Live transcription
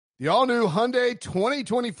The all-new Hyundai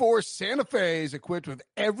 2024 Santa Fe is equipped with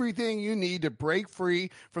everything you need to break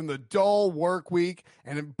free from the dull work week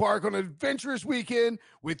and embark on an adventurous weekend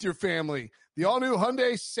with your family. The all-new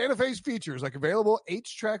Hyundai Santa Fe's features like available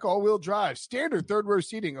H-Track all-wheel drive, standard third-row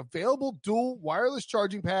seating, available dual wireless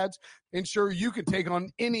charging pads, ensure you can take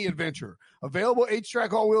on any adventure. Available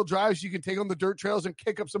H-Track all-wheel drives, you can take on the dirt trails and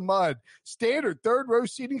kick up some mud. Standard third-row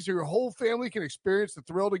seating so your whole family can experience the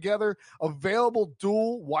thrill together. Available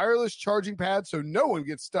dual wireless charging pads so no one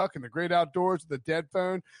gets stuck in the great outdoors with a dead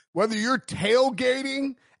phone. Whether you're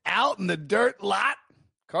tailgating out in the dirt lot,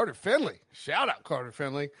 Carter Finley, shout out Carter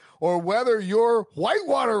Finley, or whether you're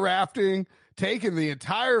whitewater rafting, taking the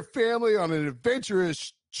entire family on an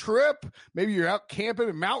adventurous trip, maybe you're out camping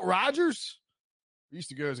in Mount Rogers. I used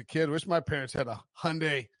to go as a kid. Wish my parents had a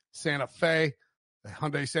Hyundai Santa Fe. The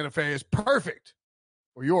Hyundai Santa Fe is perfect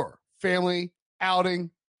for your family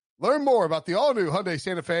outing. Learn more about the all-new Hyundai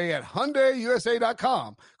Santa Fe at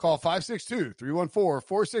HyundaiUSA.com. Call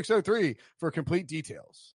 562-314-4603 for complete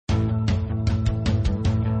details.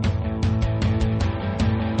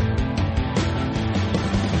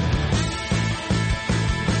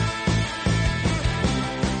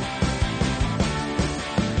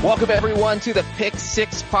 Welcome, everyone, to the Pick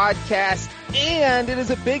Six podcast, and it is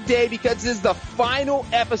a big day because this is the final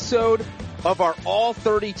episode of our All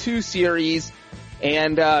 32 series,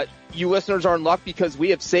 and you listeners are in luck because we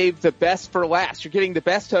have saved the best for last. You're getting the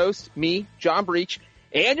best host, me, John Breach,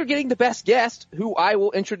 and you're getting the best guest, who I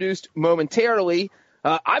will introduce momentarily.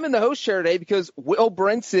 I'm in the host chair today because Will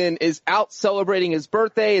Brinson is out celebrating his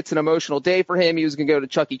birthday. It's an emotional day for him. He was going to go to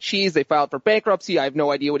Chuck E. Cheese. They filed for bankruptcy. I have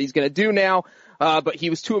no idea what he's going to do now. But he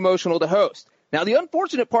was too emotional to host. Now, the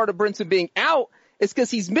unfortunate part of Brinson being out is because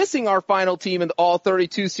he's missing our final team in the All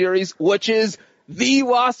 32 series, which is the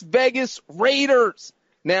Las Vegas Raiders.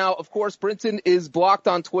 Now, of course, Brinson is blocked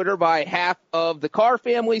on Twitter by half of the Carr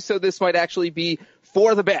family, so this might actually be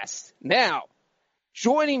for the best. Now,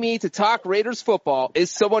 joining me to talk Raiders football is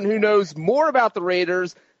someone who knows more about the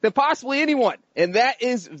Raiders than possibly anyone, and that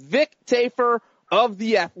is Vic Tafur of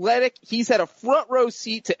The Athletic. He's had a front row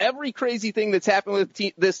seat to every crazy thing that's happened with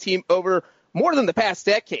this team over more than the past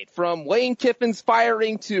decade, from Lane Kiffin's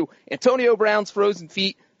firing to Antonio Brown's frozen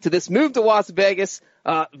feet to this move to Las Vegas.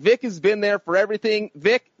 Vic has been there for everything.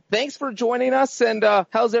 Vic, thanks for joining us, and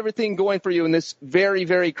how's everything going for you in this very,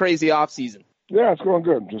 very crazy offseason? Yeah, it's going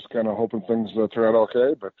good. Just kind of hoping things turn out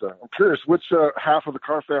okay. But I'm curious, which half of the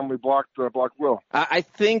Carr family blocked Will? I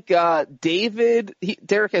think David,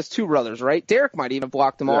 Derek has two brothers, right? Derek might even have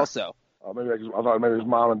blocked him also. Maybe I thought maybe his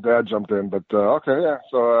mom and dad jumped in, but okay, yeah.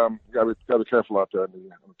 So you gotta be careful out there in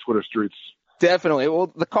the Twitter streets. Definitely.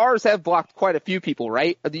 Well, the Carrs have blocked quite a few people,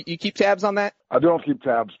 right? You keep tabs on that? I don't keep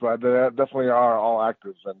tabs, but they definitely are all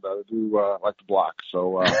active, and I do like to block.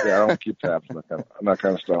 So, yeah, I don't keep tabs on that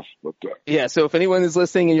kind of stuff. But yeah, so if anyone is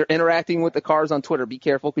listening and you're interacting with the Carrs on Twitter, be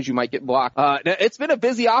careful because you might get blocked. Now, it's been a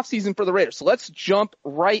busy offseason for the Raiders, so let's jump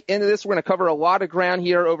right into this. We're going to cover a lot of ground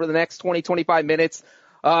here over the next 20, 25 minutes.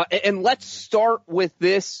 And let's start with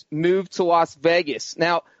this move to Las Vegas.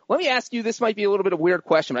 Now, let me ask you, this might be a little bit of a weird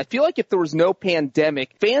question, but I feel like if there was no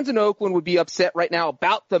pandemic, fans in Oakland would be upset right now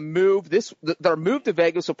about the move. Their move to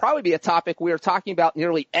Vegas will probably be a topic we are talking about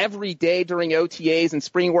nearly every day during OTAs and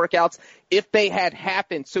spring workouts if they had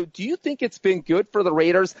happened. So do you think it's been good for the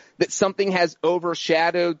Raiders that something has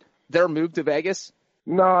overshadowed their move to Vegas?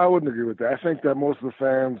 No, I wouldn't agree with that. I think that most of the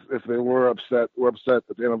fans, if they were upset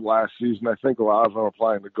at the end of last season. I think a lot of them are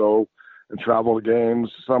planning to go and travel to games.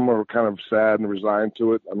 Some are kind of sad and resigned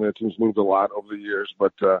to it. I mean, the team's moved a lot over the years,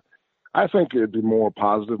 but I think it'd be more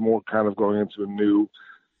positive, more kind of going into the new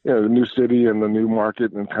city and the new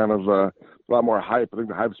market, and kind of a lot more hype. I think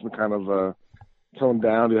the hype's been kind of toned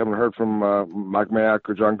down. You haven't heard from Mike Mayock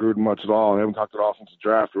or John Gruden much at all. They haven't talked at all since the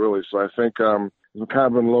draft, really. So I think it's kind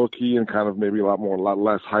of been low key and kind of maybe a lot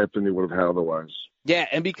less hype than you would have had otherwise. Yeah,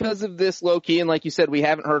 and because of this low-key, and like you said, we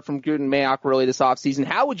haven't heard from Gruden and Mayock really this offseason,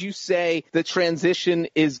 how would you say the transition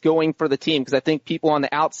is going for the team? Because I think people on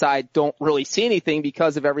the outside don't really see anything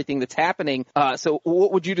because of everything that's happening. So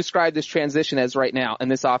what would you describe this transition as right now in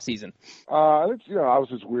this offseason? It's,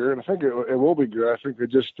 obviously it's weird. I think it will be good. I think they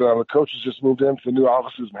just the coaches just moved into the new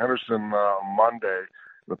offices in Henderson Monday.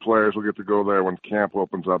 The players will get to go there when camp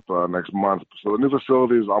opens up next month. So the new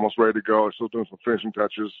facility is almost ready to go. They're still doing some finishing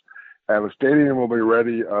touches. And the stadium will be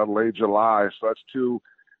ready late July. So that's two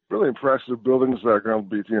really impressive buildings that are going to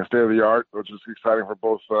be state-of-the-art, which is exciting for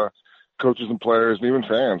both coaches and players and even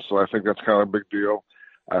fans. So I think that's kind of a big deal.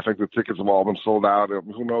 I think the tickets have all been sold out.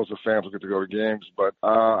 Who knows if fans will get to go to games. But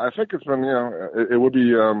I think it's been, it would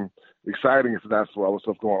be exciting if that's all the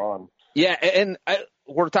stuff going on. Yeah, and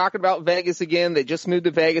we're talking about Vegas again. They just moved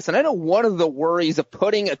to Vegas. And I know one of the worries of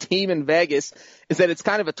putting a team in Vegas is that it's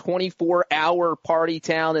kind of a 24-hour party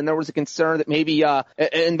town. And there was a concern that maybe,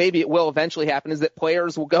 and maybe it will eventually happen, is that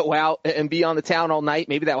players will go out and be on the town all night.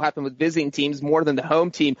 Maybe that will happen with visiting teams more than the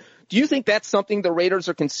home team. Do you think that's something the Raiders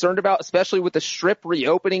are concerned about, especially with the Strip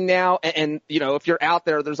reopening now? And if you're out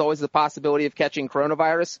there, there's always the possibility of catching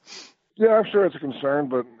coronavirus. Yeah, I'm sure it's a concern,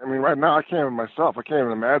 but I mean, right now I can't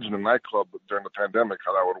even imagine a nightclub during the pandemic,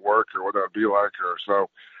 how that would work or what that would be like, or so.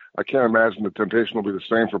 I can't imagine the temptation will be the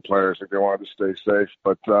same for players if they wanted to stay safe.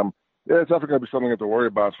 But yeah, it's definitely going to be something you have to worry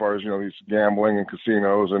about as far as these gambling and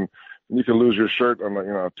casinos, and you can lose your shirt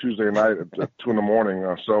on Tuesday night at 2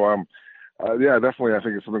 a.m. Yeah, definitely, I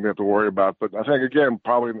think it's something they have to worry about. But I think again,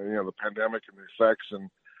 probably the pandemic and the effects, and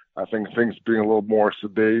I think things being a little more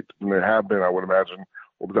sedate than they have been, I would imagine,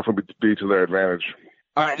 will definitely be to their advantage.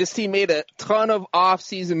 All right, this team made a ton of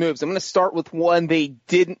off-season moves. I'm going to start with one they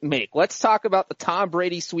didn't make. Let's talk about the Tom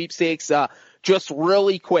Brady sweepstakes just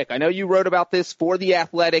really quick. I know you wrote about this for The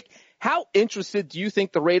Athletic. How interested do you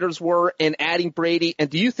think the Raiders were in adding Brady, and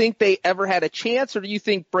do you think they ever had a chance, or do you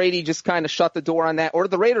think Brady just kind of shut the door on that, or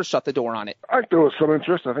did the Raiders shut the door on it? I think there was some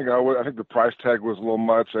interest. I think the price tag was a little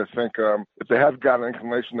much. I think if they had gotten an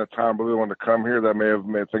inclination that Tom really wanted to come here, that may have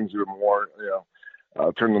made things even more,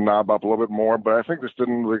 turn the knob up a little bit more. But I think this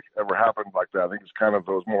didn't really ever happen like that. I think it's kind of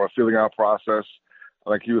it was more a feeling out process.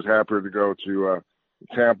 I think he was happier to go to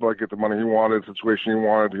Tampa, get the money he wanted, the situation he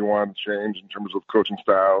wanted to change in terms of coaching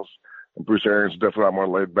styles. And Bruce Arians is definitely a lot more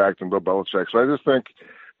laid back than Bill Belichick. So I just think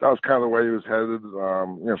that was kind of the way he was headed,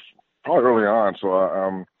 probably early on. So, I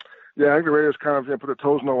think the Raiders kind of put their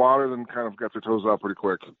toes in the water, then kind of got their toes out pretty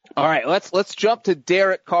quick. All right, let's jump to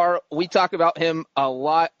Derek Carr. We talk about him a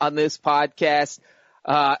lot on this podcast.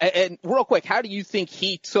 And real quick, how do you think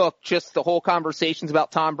he took just the whole conversations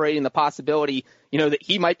about Tom Brady and the possibility, that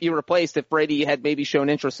he might be replaced if Brady had maybe shown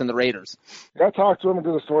interest in the Raiders? Yeah, I talked to him and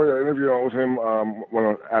did a story, an interview with him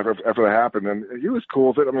after that happened, and he was cool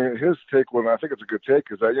with it. I mean, his take, and I think it's a good take,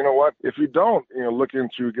 is that, you know what, if you don't, look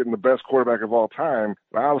into getting the best quarterback of all time,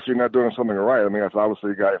 obviously you're not doing something right. I mean, that's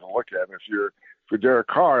obviously a guy you have to look at. And if you're Derek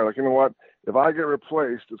Carr, like, you know what, if I get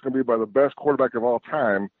replaced, it's going to be by the best quarterback of all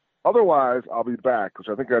time. Otherwise, I'll be back, which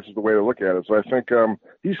I think that's just the way to look at it. So I think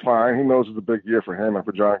he's fine. He knows it's a big year for him and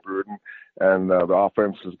for John Gruden. And the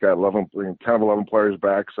offense has got 10 of 11 players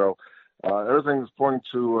back. So everything's pointing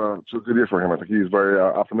to a good year for him. I think he's very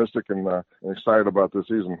optimistic and excited about this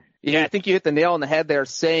season. Yeah, I think you hit the nail on the head there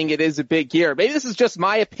saying it is a big year. Maybe this is just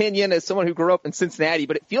my opinion as someone who grew up in Cincinnati,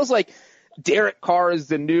 but it feels like Derek Carr is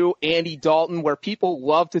the new Andy Dalton, where people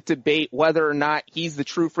love to debate whether or not he's the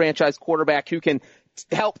true franchise quarterback who can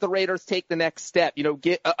help the Raiders take the next step,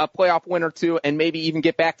 get a playoff win or two and maybe even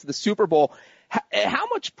get back to the Super Bowl. How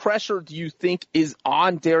much pressure do you think is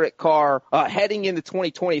on Derek Carr heading into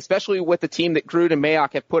 2020, especially with the team that Gruden and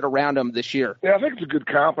Mayock have put around him this year? Yeah, I think it's a good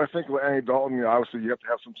comp. I think with Andy Dalton, obviously you have to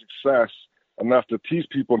have some success enough to tease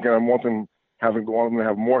people and kind of want them to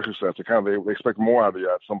have more success. They expect more out of you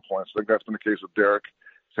at some point. So I think that's been the case with Derek.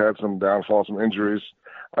 He's had some downfalls, some injuries.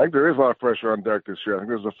 I think there is a lot of pressure on Derek this year. I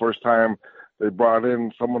think this is the first time they brought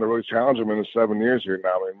in someone to really challenge him in the 7 years here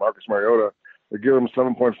now. I mean, Marcus Mariota, they give him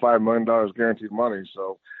 $7.5 million guaranteed money.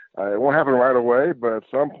 So it won't happen right away, but at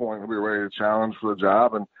some point he'll be ready to challenge for the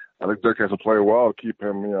job. And I think Dirk has to play well to keep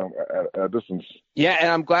him, at a distance. Yeah,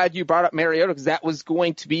 and I'm glad you brought up Mariota because that was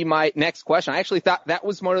going to be my next question. I actually thought that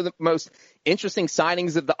was one of the most interesting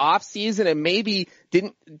signings of the offseason and maybe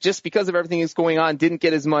didn't, just because of everything that's going on, didn't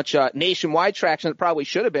get as much nationwide traction as it probably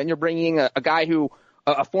should have been. You're bringing a guy who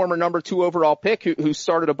a former number 2 overall pick who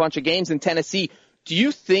started a bunch of games in Tennessee. Do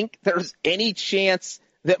you think there's any chance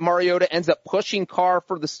that Mariota ends up pushing Carr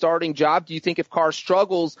for the starting job? Do you think if Carr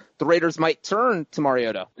struggles, the Raiders might turn to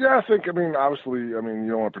Mariota? Yeah, obviously, you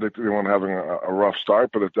don't want to predict anyone having a rough start,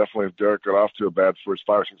 but if Derek got off to a bad first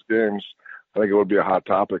 5 or 6 games, I think it would be a hot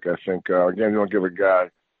topic. I think, again, you don't give a guy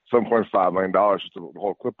 $7.5 million just the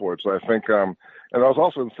whole clipboard. So I think, and there's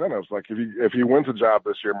also incentives. Like if he wins a job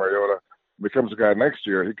this year, Mariota becomes a guy next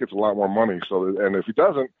year, he gets a lot more money. So, and if he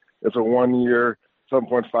doesn't, it's a 1-year,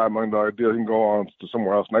 $7.5 million deal. He can go on to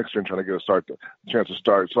somewhere else next year and try to get a chance to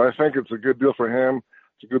start. So I think it's a good deal for him.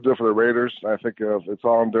 It's a good deal for the Raiders. I think it's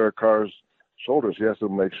all on Derek Carr's shoulders. He has to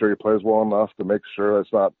make sure he plays well enough to make sure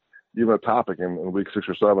it's not even a topic in week 6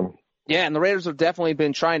 or 7. Yeah, and the Raiders have definitely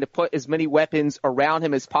been trying to put as many weapons around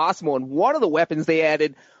him as possible. And one of the weapons they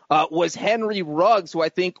added was Henry Ruggs, who I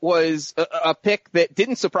think was a pick that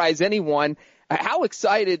didn't surprise anyone. How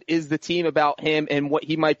excited is the team about him and what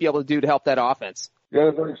he might be able to do to help that offense? Yeah,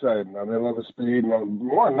 it's very exciting. I mean, I love his speed. And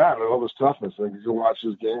more than that, I love his toughness. Like, you watch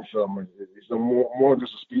his game film, he's more than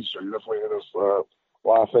just a speedster. He definitely hit a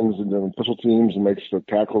lot of things in the special teams and makes the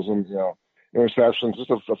tackles and, interceptions.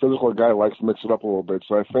 Just a physical guy who likes to mix it up a little bit.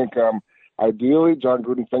 So I think ideally John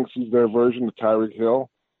Gruden thinks he's their version of Tyreek Hill,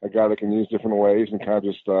 a guy that can use different ways and kind of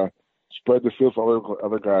just spread the field for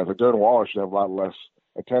other guys. Like Darren Waller should have a lot less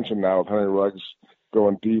attention now with Henry Ruggs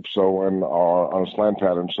going deep and on a slant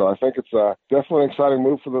pattern. So I think it's definitely an exciting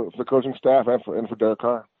move for the coaching staff and for Derek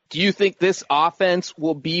Carr. Do you think this offense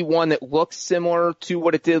will be one that looks similar to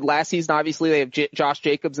what it did last season? Obviously, they have Josh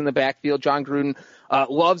Jacobs in the backfield. John Gruden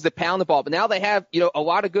loves to pound the ball, but now they have a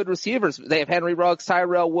lot of good receivers. They have Henry Ruggs,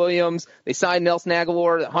 Tyrell Williams. They signed Nelson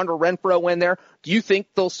Aguilar, Hunter Renfrow in there. Do you think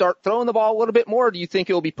they'll start throwing the ball a little bit more, or do you think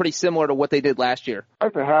it will be pretty similar to what they did last year? I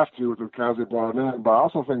think they have to with the guys they brought in, but I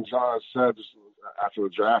also think John has said just after the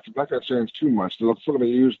draft, it's not going to change too much. They're still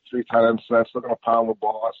going to use 3 tight end sets. They're going to pound the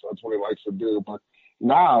ball. That's what he likes to do, but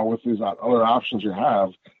now, with these other options you have,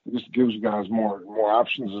 it just gives you guys more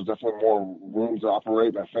options. There's definitely more room to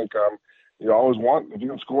operate. I think you always want, if you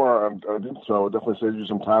can score on a deep throw, it definitely saves you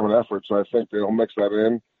some time and effort. So I think they'll mix that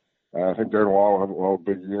in. I think Darren Waller will have a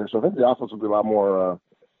big year. So I think the offense will be a lot more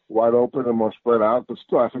wide open and more spread out. But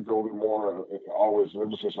still, I think there will be more always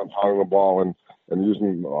emphasis on pounding the ball and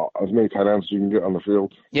using as many tight ends as you can get on the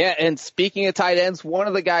field. Yeah, and speaking of tight ends, one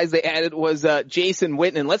of the guys they added was Jason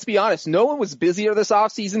Witten. And let's be honest, no one was busier this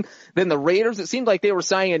offseason than the Raiders. It seemed like they were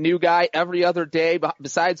signing a new guy every other day.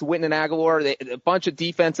 Besides Witten and Aguilar, a bunch of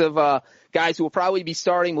defensive guys who will probably be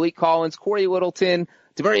starting: Malik Collins, Corey Littleton,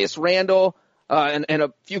 Demarius Randall, and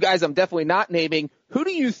a few guys I'm definitely not naming. Who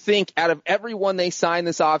do you think out of everyone they signed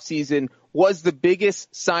this offseason was the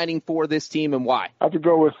biggest signing for this team, and why? I have to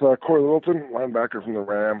go with Corey Littleton, linebacker from the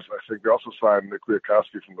Rams. I think they also signed Nick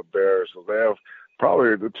Kwiatkowski from the Bears. So they have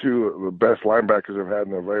probably the two of the best linebackers they've had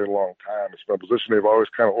in a very long time. It's been a position they've always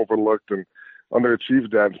kind of overlooked and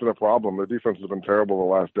underachieved at. It's been a problem. Their defense has been terrible the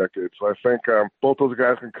last decade. So I think both those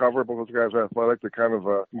guys can cover. Both those guys are athletic. They kind of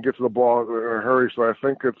can get to the ball in a hurry. So I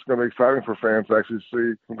think it's going to be exciting for fans to actually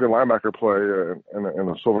see some good linebacker play in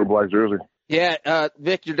a silver and black jersey. Yeah,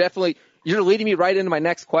 Vic, you're leading me right into my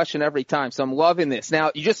next question every time, so I'm loving this.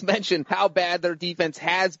 Now, you just mentioned how bad their defense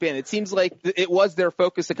has been. It seems like it was their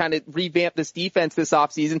focus to kind of revamp this defense this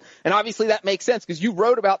offseason, and obviously that makes sense because you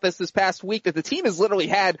wrote about this past week that the team has literally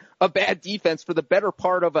had a bad defense for the better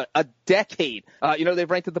part of a decade.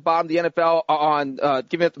 They've ranked at the bottom of the NFL on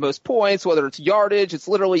giving up the most points, whether it's yardage, it's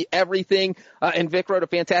literally everything, and Vic wrote a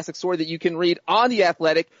fantastic story that you can read on The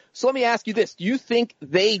Athletic. So let me ask you this. Do you think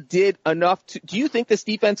they did enough do you think this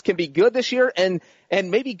defense can be good this year? And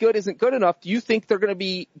maybe good isn't good enough. Do you think they're going to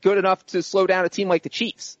be good enough to slow down a team like the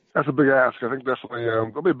Chiefs? That's a big ask. I think definitely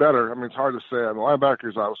they'll be better. I mean, it's hard to say. The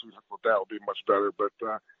linebackers, obviously, that will be much better. But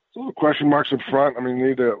some question marks in front. I mean, you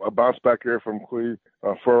need a bounce back here from Clee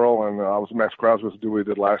Furl, and obviously Max Crosby to do what he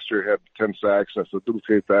did last year. He had 10 sacks. So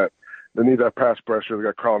duplicate that. They need that pass pressure. They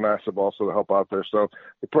got Carl Nassib also to help out there. So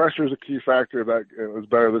the pressure is a key factor that is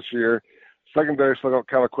better this year. Secondary still got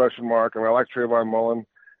kind of a question mark. I mean, I like Trayvon Mullen,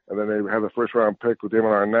 and then they have the first-round pick with Damon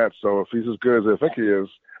Arnett. So if he's as good as they think he is,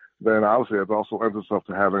 then obviously it also lends itself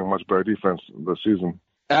to having a much better defense this season.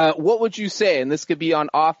 What would you say, and this could be on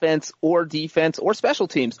offense or defense or special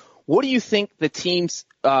teams, what do you think the team's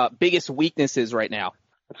biggest weakness is right now?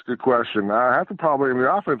 That's a good question. I have to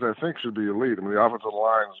the offense I think should be elite. I mean, the offensive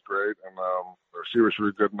line is great, and the receivers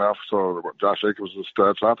should be good enough. So Josh Jacobs is a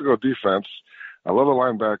stud. So I have to go defense. I love the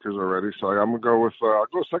linebackers already, so I'm going to go with I'll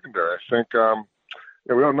go secondary. I think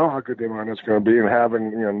we don't know how good Damon Arnett's going to be, and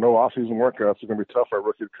having no off-season workouts is going to be tough for a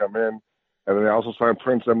rookie to come in. And then they also signed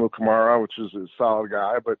Prince Kamara, which is a solid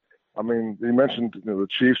guy. But, I mean, you mentioned the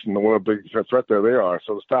Chiefs and what a big threat there they are.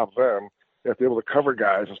 So to stop them, you have to be able to cover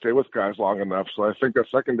guys and stay with guys long enough. So I think that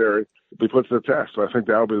secondary will be put to the test. So I think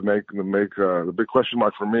that will be the big question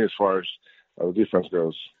mark for me as far as the defense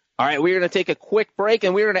goes. All right, we're going to take a quick break,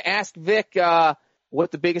 and we're going to ask Vic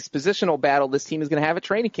what the biggest positional battle this team is going to have at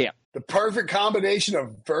training camp. The perfect combination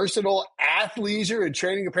of versatile athleisure and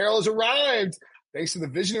training apparel has arrived. Thanks to the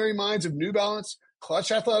visionary minds of New Balance,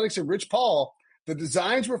 Clutch Athletics, and Rich Paul, the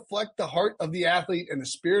designs reflect the heart of the athlete and the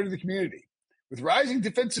spirit of the community. With rising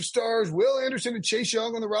defensive stars Will Anderson and Chase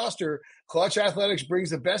Young on the roster, Clutch Athletics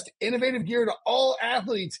brings the best innovative gear to all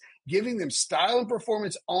athletes, giving them style and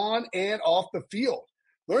performance on and off the field.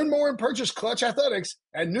 Learn more and purchase Clutch Athletics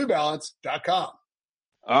at newbalance.com.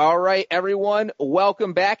 All right, everyone,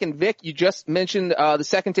 welcome back. And Vic, you just mentioned the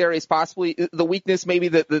secondary is possibly the weakness, maybe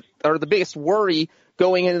the biggest worry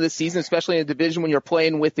going into the season, especially in a division when you're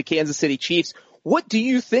playing with the Kansas City Chiefs. What do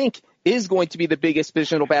you think is going to be the biggest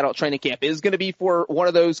positional battle at training camp? Is it going to be for one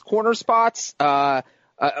of those corner spots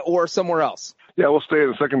or somewhere else? Yeah, we'll stay in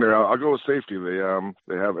the secondary. I'll go with safety. They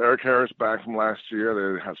have Eric Harris back from last year.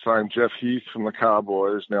 They have signed Jeff Heath from the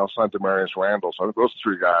Cowboys. Now signed Demarius Randall. So I think those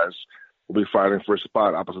three guys will be fighting for a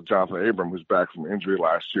spot opposite Jonathan Abram, who's back from injury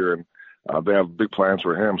last year, and they have big plans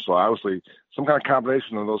for him. So obviously, some kind of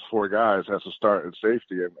combination of those four guys has to start at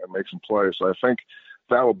safety and make some plays. So I think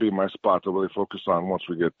that will be my spot to really focus on once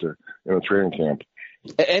we get in the training camp.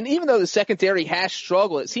 And even though the secondary has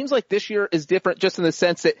struggled, it seems like this year is different just in the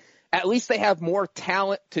sense that at least they have more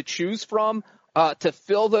talent to choose from to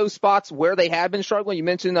fill those spots where they have been struggling. You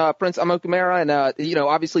mentioned Prince Amukamara and,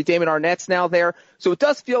 obviously Damon Arnett's now there. So it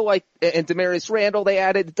does feel like, and Demarius Randall they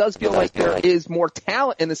added, it does feel like there is more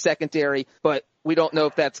talent in the secondary, but we don't know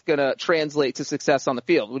if that's going to translate to success on the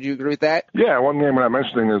field. Would you agree with that? Yeah, one name I'm not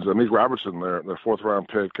mentioning is Meek Robertson, their fourth-round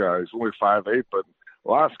pick. He's only 5'8", but a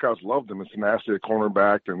lot of scouts loved him. It's nasty at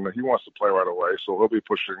cornerback, and he wants to play right away. So he'll be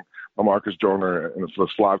pushing Marcus Joyner in the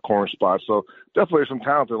slot corner spot. So definitely some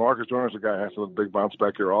talent there. Marcus Joyner's a guy who has a big bounce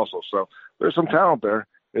back here also. So there's some talent there.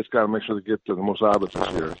 It's got to make sure to get to the most out of it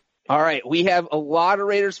this year. All right. We have a lot of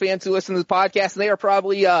Raiders fans who listen to this podcast, and they are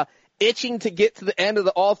probably itching to get to the end of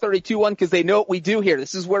the All 32 one because they know what we do here.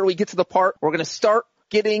 This is where we get to the part we're going to start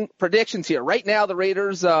getting predictions here. Right now, the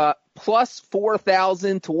Raiders plus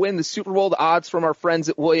 4,000 to win the Super Bowl. The odds from our friends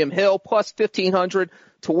at William Hill, plus 1,500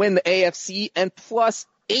 to win the AFC, and plus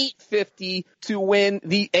 850 to win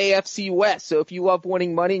the AFC West. So if you love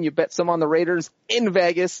winning money and you bet some on the Raiders in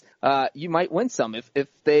Vegas, you might win some if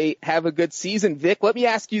they have a good season. Vic, let me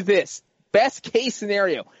ask you this. Best case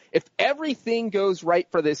scenario, if everything goes right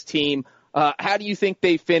for this team, how do you think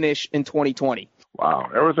they finish in 2020? Wow,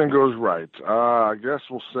 everything goes right. I guess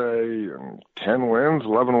we'll say 10 wins,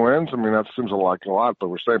 11 wins. I mean, that seems like a lot, but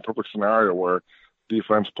we're saying perfect scenario where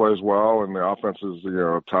defense plays well and the offense is,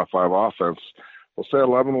 top 5 offense. We'll say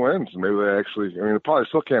 11 wins. Maybe they actually, they probably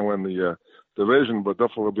still can't win the division, but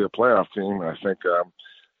definitely will be a playoff team. I think,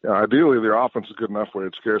 ideally their offense is good enough where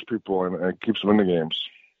it scares people and keeps them in the games.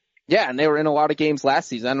 Yeah, and they were in a lot of games last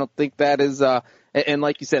season. I don't think that is, and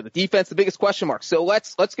like you said, the defense, the biggest question mark. So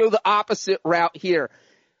let's go the opposite route here.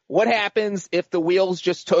 What happens if the wheels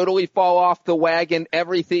just totally fall off the wagon?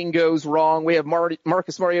 Everything goes wrong. We have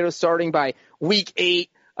Marcus Mariota starting by week 8.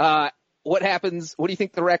 What happens? What do you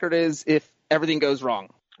think the record is if everything goes wrong?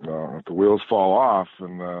 If the wheels fall off,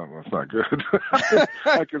 and that's not good.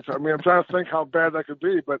 I'm trying to think how bad that could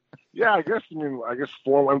be, but yeah, I guess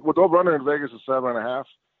 4. With over-under in Vegas is 7.5.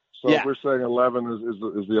 So If we're saying 11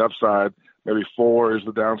 is the upside, maybe 4 is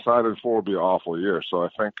the downside, and 4 would be an awful year. So I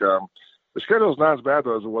think the schedule is not as bad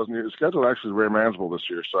though as it was. The schedule actually is very manageable this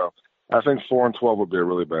year. So I think 4-12 would be a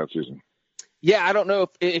really bad season. Yeah, I don't know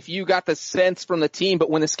if you got the sense from the team,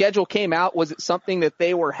 but when the schedule came out, was it something that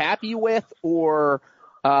they were happy with, or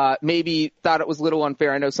maybe thought it was a little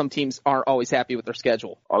unfair? I know some teams aren't always happy with their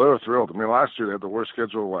schedule. Oh, they were thrilled. Last year they had the worst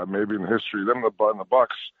schedule maybe in history. Them and the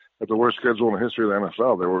Bucks had the worst schedule in the history of the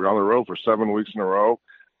NFL. They were on the road for 7 weeks in a row,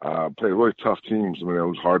 played really tough teams. It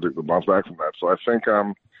was hard to bounce back from that. So I think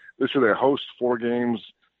this year they host 4 games,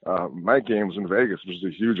 night games in Vegas, which is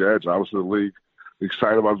a huge edge. Obviously the league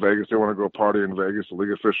excited about Vegas. They want to go party in Vegas, the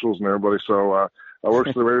league officials and everybody. So that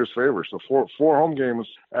works to the Raiders' favor. So 4 home games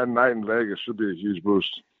at night in Vegas should be a huge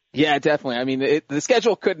boost. Yeah, definitely. The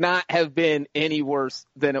schedule could not have been any worse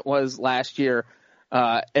than it was last year,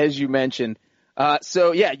 as you mentioned.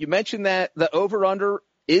 You mentioned that the over-under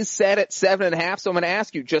is set at 7.5. So I'm going to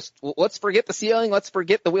ask you, let's forget the ceiling. Let's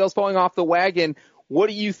forget the wheels falling off the wagon. What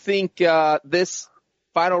do you think this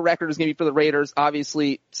final record is going to be for the Raiders?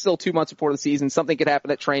 Obviously, still 2 months before the season. Something could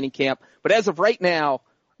happen at training camp. But as of right now,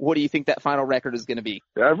 what do you think that final record is going to be?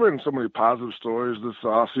 Yeah, I've written so many positive stories this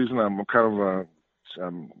offseason. I'm kind of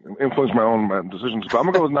influenced my own decisions. But I'm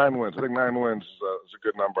going to go with 9 wins. I think 9 wins is a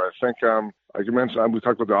good number. I think, like you mentioned, we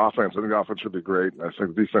talked about the offense. I think the offense should be great. I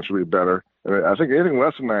think the defense should be better. And I think anything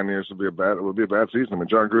less than 9 years would be a bad season.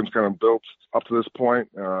 John Gruden's kind of built up to this point,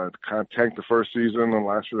 kind of tanked the first season, and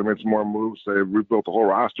last year they made some more moves. They rebuilt the whole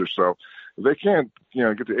roster. So if they can't,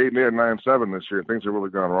 get to 8-8, 9-7 this year, things have really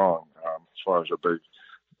gone wrong as far as a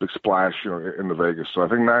big splash, into Vegas. So I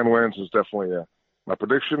think 9 wins is definitely my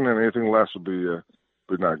prediction, and anything less would be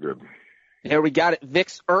not good. Here we got it.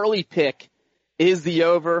 Vic's early pick is the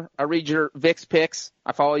over. I read your Vic's picks.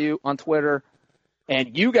 I follow you on Twitter.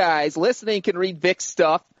 And you guys listening can read Vic's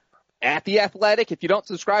stuff at The Athletic. If you don't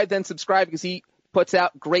subscribe, then subscribe because he puts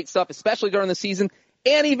out great stuff, especially during the season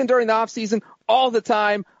and even during the off season, all the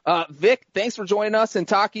time. Vic, thanks for joining us and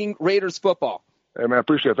talking Raiders football. Hey, man, I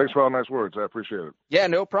appreciate it. Thanks for all the nice words. I appreciate it. Yeah,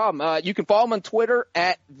 no problem. You can follow him on Twitter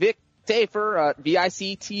at Vic Tafur,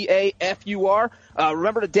 Victafur.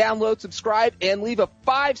 Remember to download, subscribe, and leave a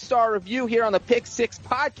 5-star review here on the Pick 6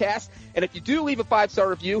 podcast. And if you do leave a 5-star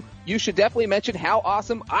review, you should definitely mention how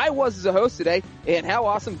awesome I was as a host today and how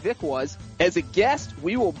awesome Vic was as a guest.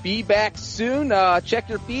 We will be back soon. Check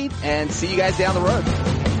your feed and see you guys down the road.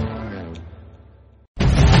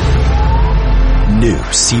 New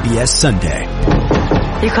CBS Sunday.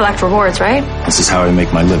 You collect rewards, right? This is how I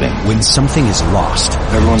make my living. When something is lost,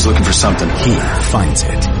 Everyone's looking for something. he finds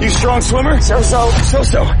it. You strong swimmer? So-so.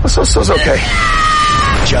 So-so's okay.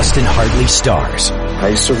 Justin Hartley stars. How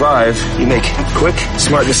you survive, you make quick,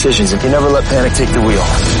 smart decisions, and you never let panic take the wheel.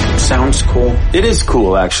 Sounds cool. It is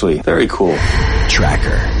cool, actually. Very cool.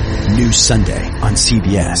 Tracker. New Sunday on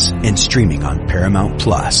CBS and streaming on Paramount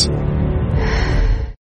Plus.